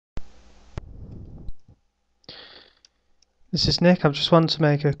This is Nick. I just wanted to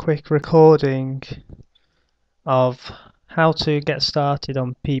make a quick recording of how to get started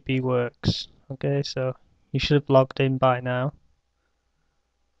on PBworks. Okay, so you should have logged in by now.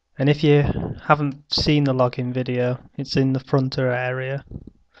 And if you haven't seen the login video, it's in the fronter area.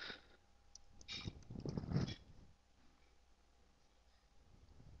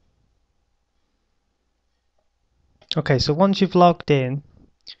 Okay, so once you've logged in,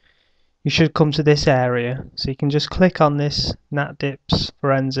 you should come to this area. So you can just click on this NatDips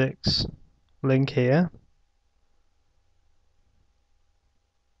Forensics link here.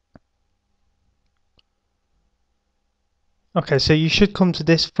 Okay, so you should come to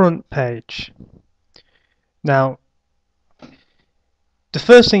this front page. Now, the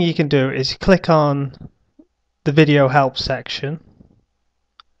first thing you can do is click on the video help section.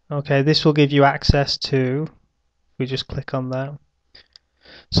 Okay, this will give you access to, we just click on that,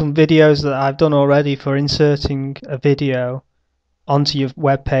 some videos that I've done already for inserting a video onto your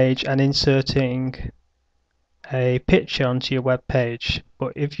web page and inserting a picture onto your web page.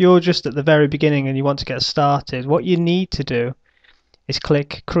 But if you're just at the very beginning and you want to get started, what you need to do is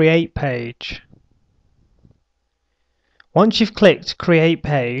click create page. Once you've clicked create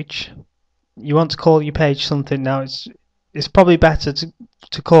page, you want to call your page something. Now it's probably better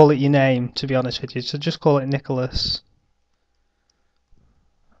to call it your name, to be honest with you, so just call it Nicholas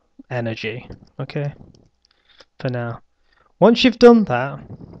Energy, okay, for now. Once you've done that,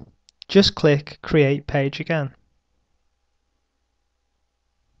 just click create page again.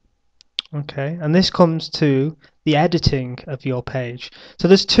 Okay, and this comes to the editing of your page. So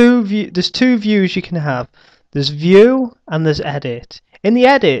there's two views you can have. There's view and there's edit. In the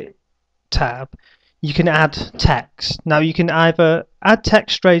edit tab, you can add text. Now you can either add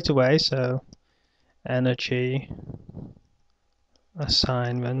text straight away, so energy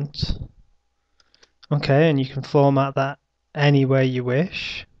assignment. Okay, and you can format that any way you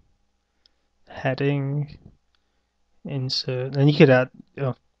wish. Heading, insert, and you could add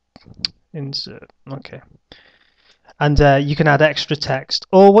insert. Okay, and you can add extra text.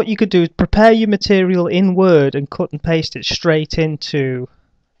 Or what you could do is prepare your material in Word and cut and paste it straight into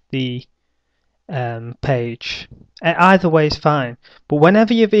the page. Either way is fine, but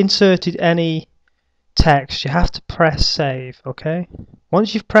whenever you've inserted any text, you have to press save. Okay,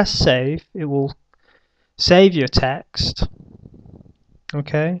 once you've pressed save, it will save your text.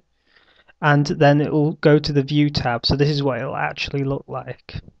 Okay, and then it will go to the view tab. So this is what it'll actually look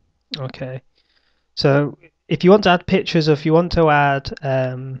like. Okay, so if you want to add pictures, or if you want to add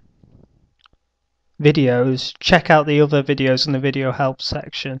videos, check out the other videos in the video help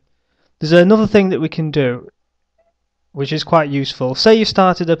section. There's another thing that we can do which is quite useful. Say you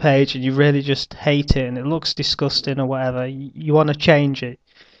started a page and you really just hate it and it looks disgusting or whatever, you want to change it.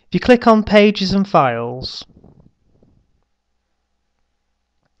 If you click on pages and files,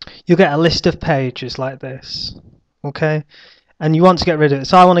 you'll get a list of pages like this, okay, and you want to get rid of it.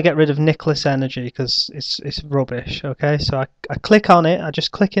 So I want to get rid of Nicholas Energy because it's rubbish. Okay, so I click on it, I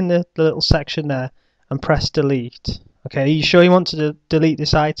just click in the little section there and press delete. Okay, are you sure you want to delete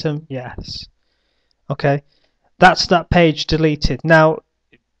this item? Yes. Okay, that's that page deleted. Now,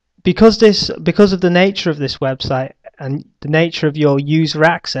 because of the nature of this website and the nature of your user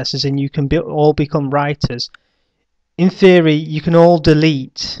access, as in you can all become writers, in theory you can all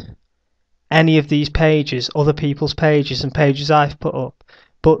delete any of these pages, other people's pages and pages I've put up.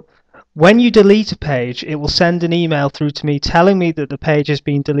 But when you delete a page, it will send an email through to me telling me that the page has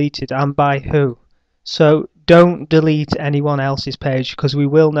been deleted and by who. So don't delete anyone else's page because we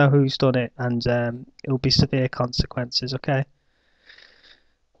will know who's done it, and it'll be severe consequences. Okay.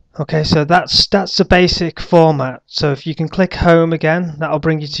 Okay, so that's the basic format. So if you can click home again, that'll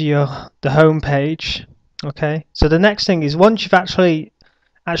bring you to the home page. Okay, so the next thing is once you've actually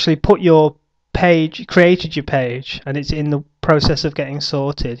put your page, created your page, and it's in the process of getting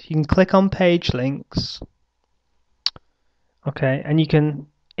sorted, you can click on page links. Okay, and you can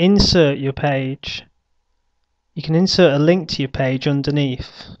insert your page. You can insert a link to your page underneath.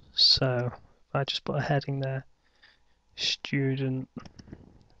 So if I just put a heading there, student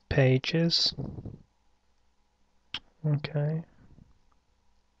pages. Okay,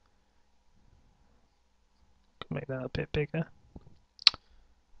 make that a bit bigger.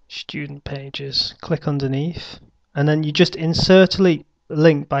 Student pages, click underneath, and then you just insert a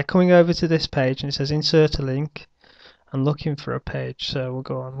link by coming over to this page, and it says insert a link and looking for a page. So we'll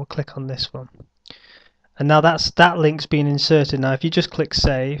go on, we'll click on this one, and now that link's been inserted. Now if you just click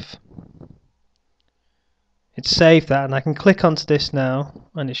save, it's saved that, and I can click onto this now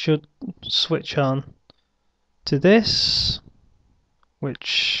and it should switch on to this,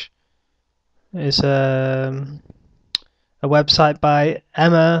 which is a a website by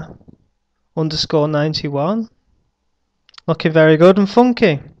Emma_91. Looking very good and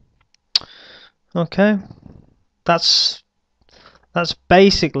funky. Okay, that's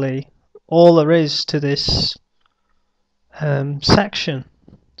basically all there is to this section.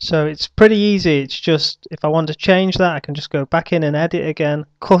 So it's pretty easy. It's just, if I want to change that, I can just go back in and edit again,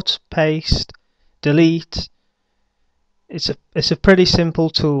 cut, paste, delete. It's a pretty simple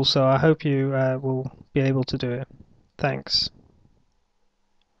tool, so I hope you will be able to do it. Thanks.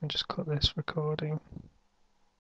 I'll just cut this recording.